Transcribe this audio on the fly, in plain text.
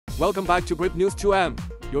Welcome back to Grip News 2M,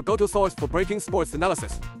 your go-to source for breaking sports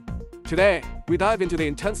analysis. Today, we dive into the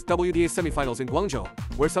intense WTA Semifinals in Guangzhou,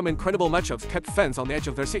 where some incredible matchups kept fans on the edge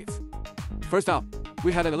of their seats. First up,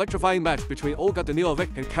 we had an electrifying match between Olga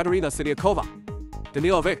Danilovic and Katerina Siniakova.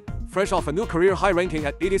 Danilovic, fresh off a new career high ranking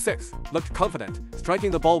at 86, looked confident,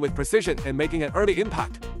 striking the ball with precision and making an early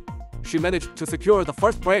impact. She managed to secure the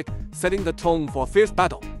first break, setting the tone for a fierce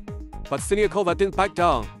battle. But Siniakova didn't back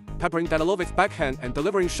down, peppering Danilovic's backhand and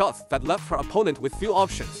delivering shots that left her opponent with few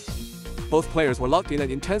options. Both players were locked in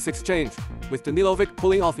an intense exchange, with Danilovic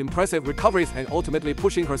pulling off impressive recoveries and ultimately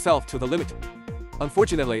pushing herself to the limit.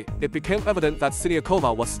 Unfortunately, it became evident that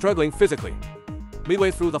Siniakova was struggling physically.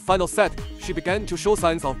 Midway through the final set, she began to show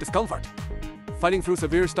signs of discomfort. Fighting through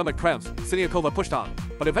severe stomach cramps, Siniakova pushed on,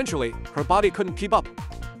 but eventually, her body couldn't keep up.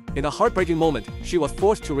 In a heartbreaking moment, she was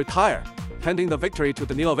forced to retire, handing the victory to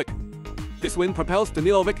Danilovic. This win propels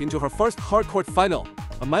Danilovic into her first hardcourt final,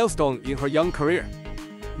 a milestone in her young career.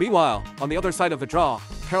 Meanwhile, on the other side of the draw,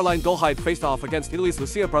 Dolehide faced off against Italy's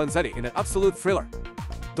Lucia Bronzetti in an absolute thriller.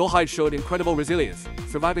 Dolehide showed incredible resilience,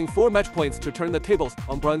 surviving 4 match points to turn the tables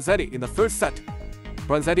on Bronzetti in the third set.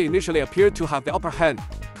 Bronzetti initially appeared to have the upper hand,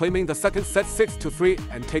 claiming the second set 6-3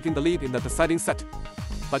 and taking the lead in the deciding set.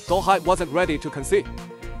 But Dolehide wasn't ready to concede.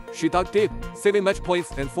 She dug deep, saving match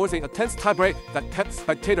points and forcing a tense tiebreak that kept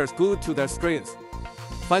spectators glued to their screens.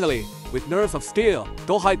 Finally, with nerves of steel,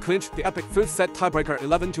 Dolehide clinched the epic third-set tiebreaker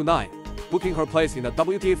 11-9, booking her place in the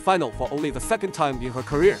WTA final for only the second time in her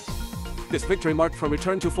career. This victory marked her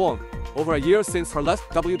return to form, over a year since her last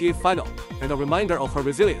WTA final, and a reminder of her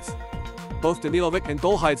resilience. Both Danilovic and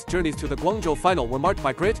Dolehide's journeys to the Guangzhou final were marked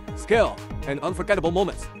by grit, skill, and unforgettable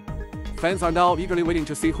moments. Fans are now eagerly waiting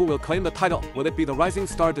to see who will claim the title. Will it be the rising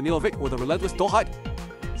star Danilovic or the relentless Dolehide?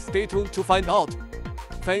 Stay tuned to find out.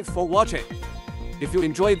 Thanks for watching. If you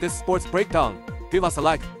enjoyed this sports breakdown, give us a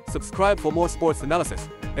like, subscribe for more sports analysis,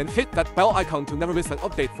 and hit that bell icon to never miss an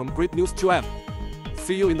update from Grip News 2M.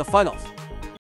 See you in the finals.